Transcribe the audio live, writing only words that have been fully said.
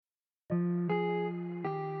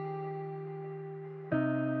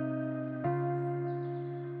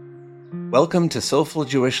Welcome to Soulful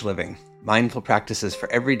Jewish Living, mindful practices for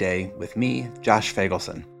every day with me, Josh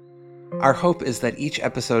Fagelson. Our hope is that each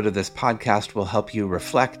episode of this podcast will help you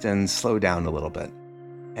reflect and slow down a little bit.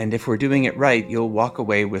 And if we're doing it right, you'll walk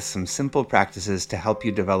away with some simple practices to help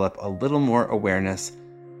you develop a little more awareness,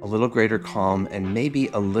 a little greater calm, and maybe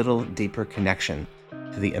a little deeper connection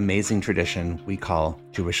to the amazing tradition we call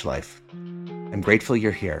Jewish life. I'm grateful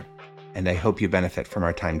you're here, and I hope you benefit from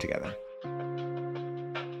our time together.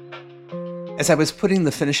 As I was putting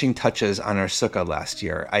the finishing touches on our sukkah last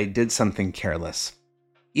year, I did something careless.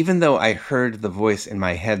 Even though I heard the voice in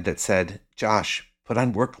my head that said, "Josh, put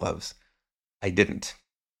on work gloves," I didn't.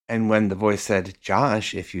 And when the voice said,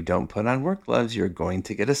 "Josh, if you don't put on work gloves, you're going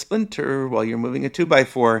to get a splinter while you're moving a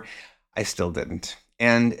 2x4, I still didn't.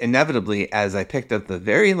 And inevitably, as I picked up the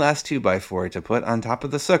very last 2x4 to put on top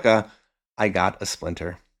of the sukkah, I got a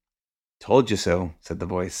splinter. "Told you so," said the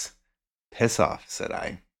voice. "Piss off," said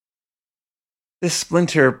I. This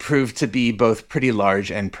splinter proved to be both pretty large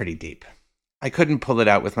and pretty deep. I couldn't pull it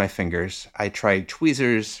out with my fingers. I tried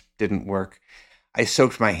tweezers, didn't work. I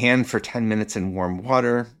soaked my hand for 10 minutes in warm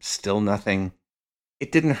water, still nothing.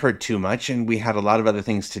 It didn't hurt too much, and we had a lot of other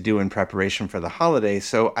things to do in preparation for the holiday,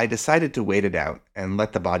 so I decided to wait it out and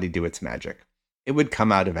let the body do its magic. It would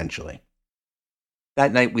come out eventually.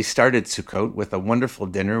 That night we started Sukkot with a wonderful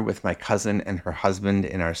dinner with my cousin and her husband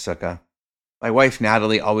in our sukkah. My wife,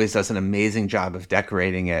 Natalie, always does an amazing job of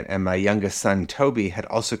decorating it, and my youngest son, Toby, had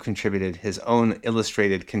also contributed his own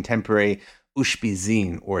illustrated contemporary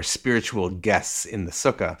ushpizin, or spiritual guests in the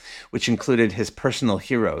sukkah, which included his personal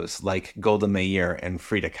heroes like Golda Meir and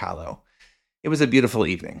Frida Kahlo. It was a beautiful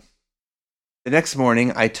evening. The next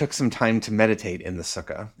morning, I took some time to meditate in the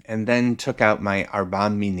sukkah, and then took out my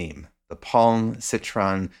arba minim, the palm,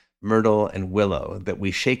 citron, myrtle, and willow that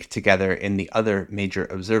we shake together in the other major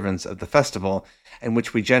observance of the festival, and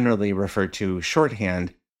which we generally refer to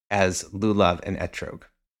shorthand as lulav and etrog.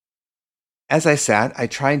 As I sat, I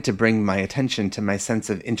tried to bring my attention to my sense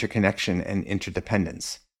of interconnection and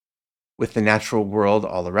interdependence. With the natural world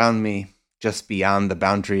all around me, just beyond the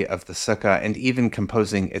boundary of the sukkah, and even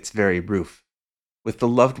composing its very roof. With the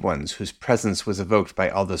loved ones whose presence was evoked by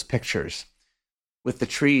all those pictures. With the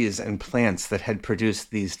trees and plants that had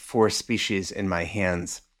produced these 4 species in my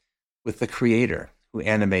hands, with the Creator who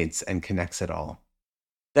animates and connects it all.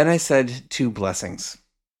 Then I said 2 blessings.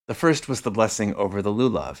 The first was the blessing over the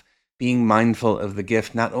lulav, being mindful of the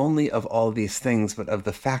gift not only of all these things, but of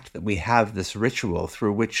the fact that we have this ritual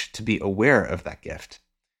through which to be aware of that gift.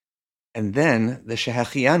 And then the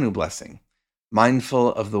Shehechianu blessing,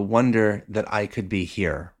 mindful of the wonder that I could be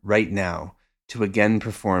here, right now, to again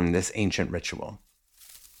perform this ancient ritual.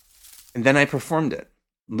 And then I performed it.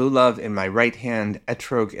 Lulav in my right hand,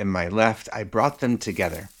 etrog in my left, I brought them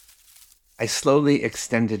together. I slowly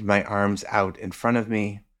extended my arms out in front of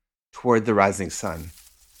me toward the rising sun,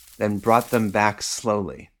 then brought them back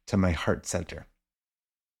slowly to my heart center.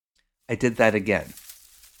 I did that again,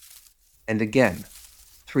 and again,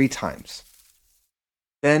 3 times.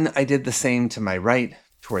 Then I did the same to my right,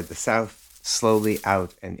 toward the south, slowly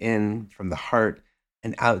out and in from the heart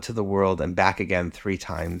and out to the world and back again 3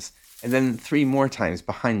 times. And then 3 more times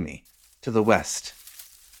behind me, to the west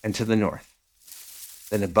and to the north.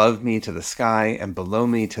 Then above me to the sky and below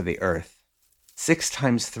me to the earth. 6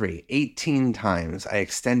 times 3, 18 times I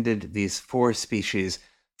extended these 4 species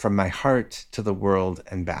from my heart to the world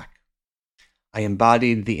and back. I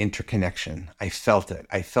embodied the interconnection. I felt it.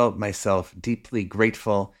 I felt myself deeply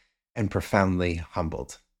grateful and profoundly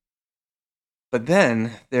humbled. But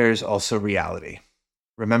then there's also reality.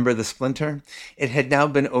 Remember the splinter? It had now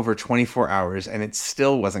been over 24 hours and it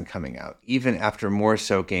still wasn't coming out, even after more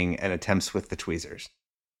soaking and attempts with the tweezers.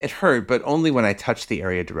 It hurt, but only when I touched the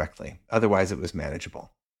area directly. Otherwise, it was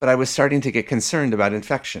manageable. But I was starting to get concerned about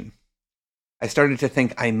infection. I started to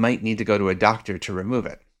think I might need to go to a doctor to remove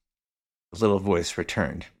it. The little voice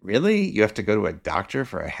returned. "Really? You have to go to a doctor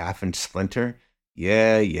for a 1/2-inch splinter?"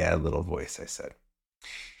 Yeah, little voice, I said.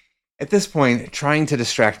 At this point, trying to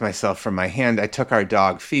distract myself from my hand, I took our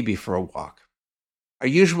dog, Phoebe, for a walk. Our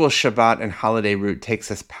usual Shabbat and holiday route takes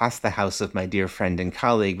us past the house of my dear friend and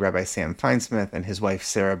colleague, Rabbi Sam Feinsmith, and his wife,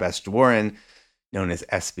 Sarah Best Warren, known as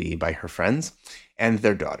SB by her friends, and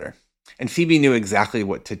their daughter. And Phoebe knew exactly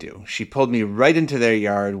what to do. She pulled me right into their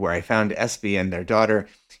yard where I found SB and their daughter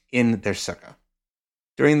in their sukkah.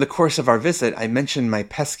 During the course of our visit, I mentioned my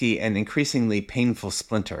pesky and increasingly painful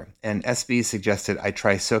splinter, and SB suggested I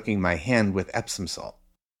try soaking my hand with Epsom salt.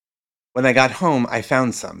 When I got home, I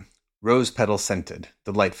found some, rose petal scented,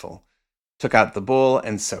 delightful, took out the bowl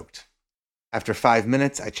and soaked. After 5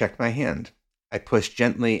 minutes, I checked my hand. I pushed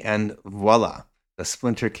gently and voila, The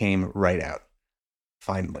splinter came right out.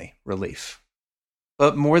 Finally, relief.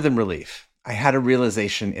 But more than relief, I had a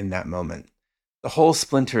realization in that moment. The whole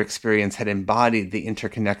splinter experience had embodied the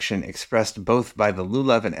interconnection expressed both by the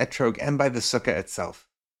lulav and etrog and by the sukkah itself.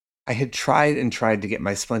 I had tried and tried to get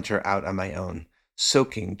my splinter out on my own,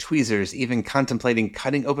 soaking, tweezers, even contemplating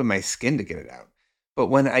cutting open my skin to get it out. But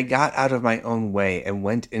when I got out of my own way and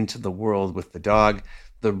went into the world with the dog,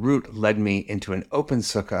 the route led me into an open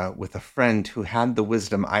sukkah with a friend who had the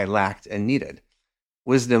wisdom I lacked and needed.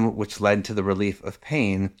 Wisdom which led to the relief of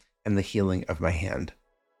pain and the healing of my hand.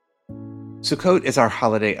 Sukkot is our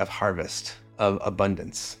holiday of harvest, of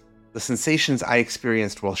abundance. The sensations I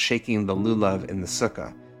experienced while shaking the lulav in the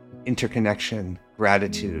sukkah, interconnection,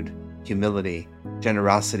 gratitude, humility,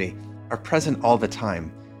 generosity, are present all the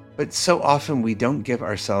time, but so often we don't give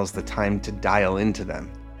ourselves the time to dial into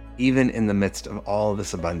them, even in the midst of all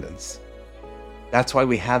this abundance. That's why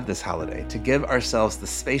we have this holiday, to give ourselves the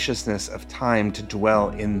spaciousness of time to dwell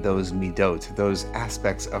in those midot, those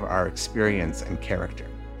aspects of our experience and character.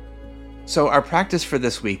 So our practice for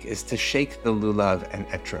this week is to shake the lulav and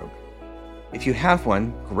etrog. If you have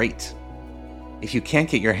one, great. If you can't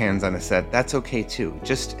get your hands on a set, that's okay too.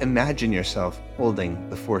 Just imagine yourself holding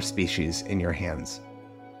the 4 species in your hands.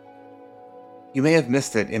 You may have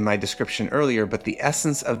missed it in my description earlier, but the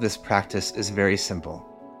essence of this practice is very simple.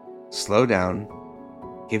 Slow down,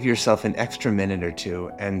 give yourself an extra minute or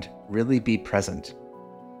two, and really be present.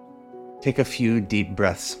 Take a few deep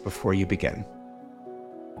breaths before you begin.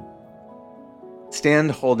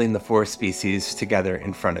 Stand holding the 4 species together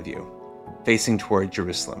in front of you, facing toward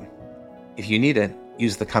Jerusalem. If you need it,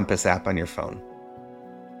 use the Compass app on your phone.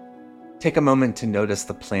 Take a moment to notice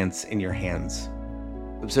the plants in your hands.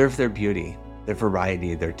 Observe their beauty, their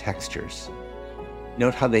variety, their textures.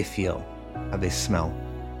 Note how they feel, how they smell.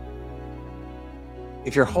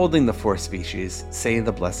 If you're holding the 4 species, say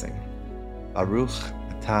the blessing. Baruch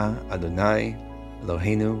atah Adonai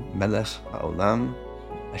Eloheinu melech haolam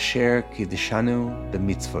asher kiddishanu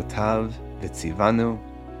b'mitzvotav v'tzivanu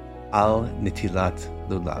al nitilat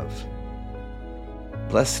lulav.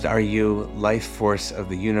 Blessed are you, life force of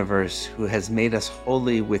the universe, who has made us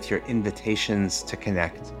holy with your invitations to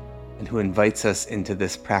connect, and who invites us into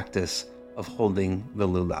this practice of holding the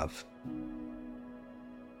lulav.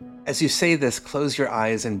 As you say this, close your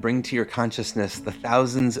eyes and bring to your consciousness the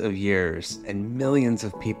thousands of years and millions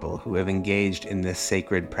of people who have engaged in this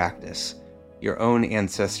sacred practice, your own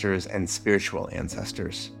ancestors and spiritual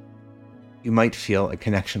ancestors. You might feel a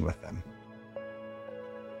connection with them.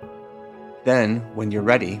 Then, when you're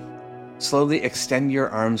ready, slowly extend your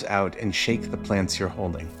arms out and shake the plants you're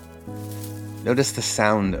holding. Notice the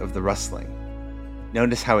sound of the rustling.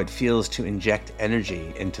 Notice how it feels to inject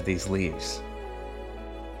energy into these leaves.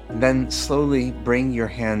 And then slowly bring your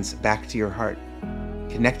hands back to your heart,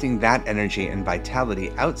 connecting that energy and vitality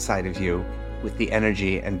outside of you with the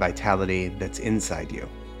energy and vitality that's inside you.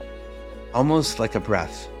 Almost like a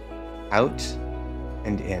breath, out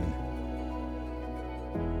and in.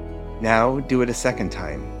 Now do it a second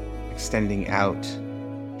time, extending out,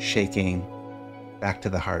 shaking, back to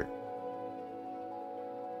the heart.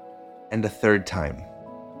 And a third time,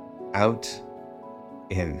 out,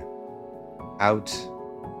 in, out,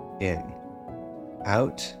 in,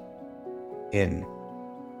 out, in.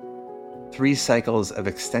 3 cycles of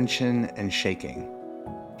extension and shaking.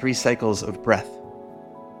 3 cycles of breath.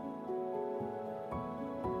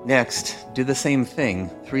 Next, do the same thing,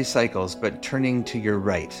 3 cycles, but turning to your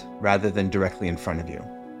right rather than directly in front of you.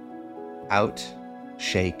 Out,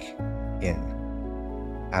 shake, in.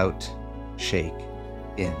 Out, shake,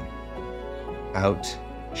 in. Out,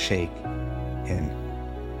 shake, in.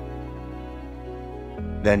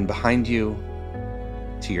 Then behind you,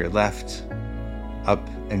 to your left, up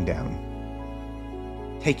and down.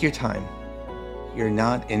 Take your time. You're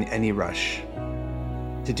not in any rush.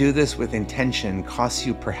 To do this with intention costs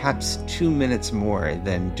you perhaps 2 minutes more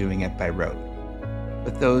than doing it by rote.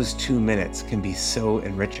 But those 2 minutes can be so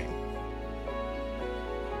enriching.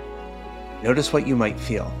 Notice what you might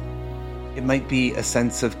feel. It might be a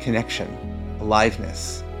sense of connection,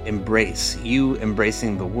 aliveness, embrace, you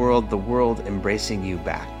embracing the world embracing you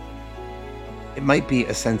back. It might be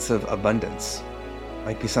a sense of abundance. It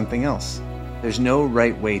might be something else. There's no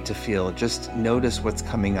right way to feel, just notice what's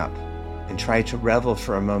coming up and try to revel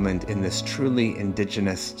for a moment in this truly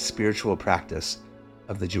indigenous spiritual practice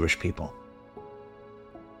of the Jewish people.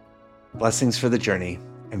 Blessings for the journey,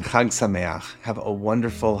 and Chag Sameach. Have a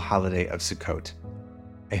wonderful holiday of Sukkot.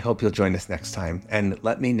 I hope you'll join us next time, and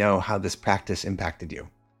let me know how this practice impacted you.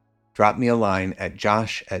 Drop me a line at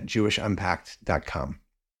josh@jewishunpacked.com.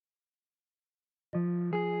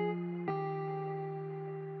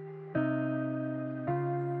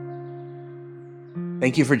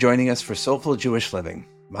 Thank you for joining us for Soulful Jewish Living,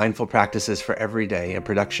 Mindful Practices for Every Day, a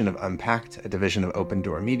production of Unpacked, a division of Open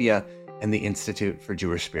Door Media, and the Institute for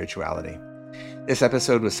Jewish Spirituality. This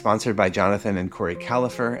episode was sponsored by Jonathan and Corey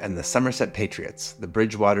Califer and the Somerset Patriots, the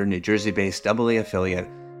Bridgewater, New Jersey-based AA affiliate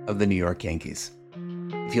of the New York Yankees.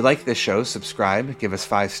 If you like this show, subscribe, give us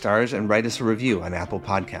 5 stars, and write us a review on Apple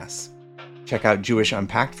Podcasts. Check out Jewish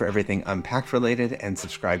Unpacked for everything Unpacked related, and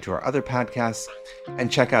subscribe to our other podcasts,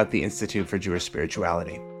 and check out the Institute for Jewish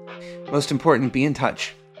Spirituality. Most important, be in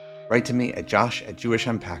touch. Write to me at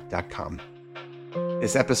josh@jewishunpacked.com.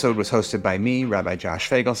 This episode was hosted by me, Rabbi Josh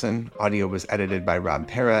Fagelson. Audio was edited by Rob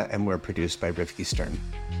Pera, and we're produced by Rivki Stern.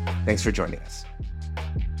 Thanks for joining us.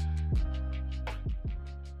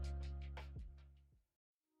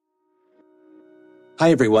 Hi,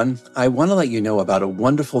 everyone. I want to let you know about a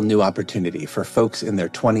wonderful new opportunity for folks in their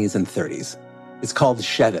 20s and 30s. It's called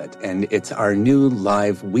Shed It, and it's our new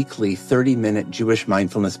live weekly 30-minute Jewish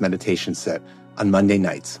mindfulness meditation set on Monday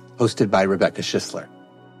nights, hosted by Rebecca Schisler.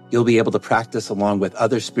 You'll be able to practice along with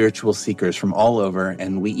other spiritual seekers from all over,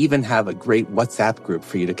 and we even have a great WhatsApp group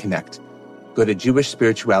for you to connect. Go to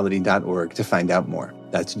jewishspirituality.org to find out more.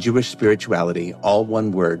 That's jewishspirituality, all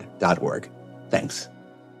one word, .org. Thanks.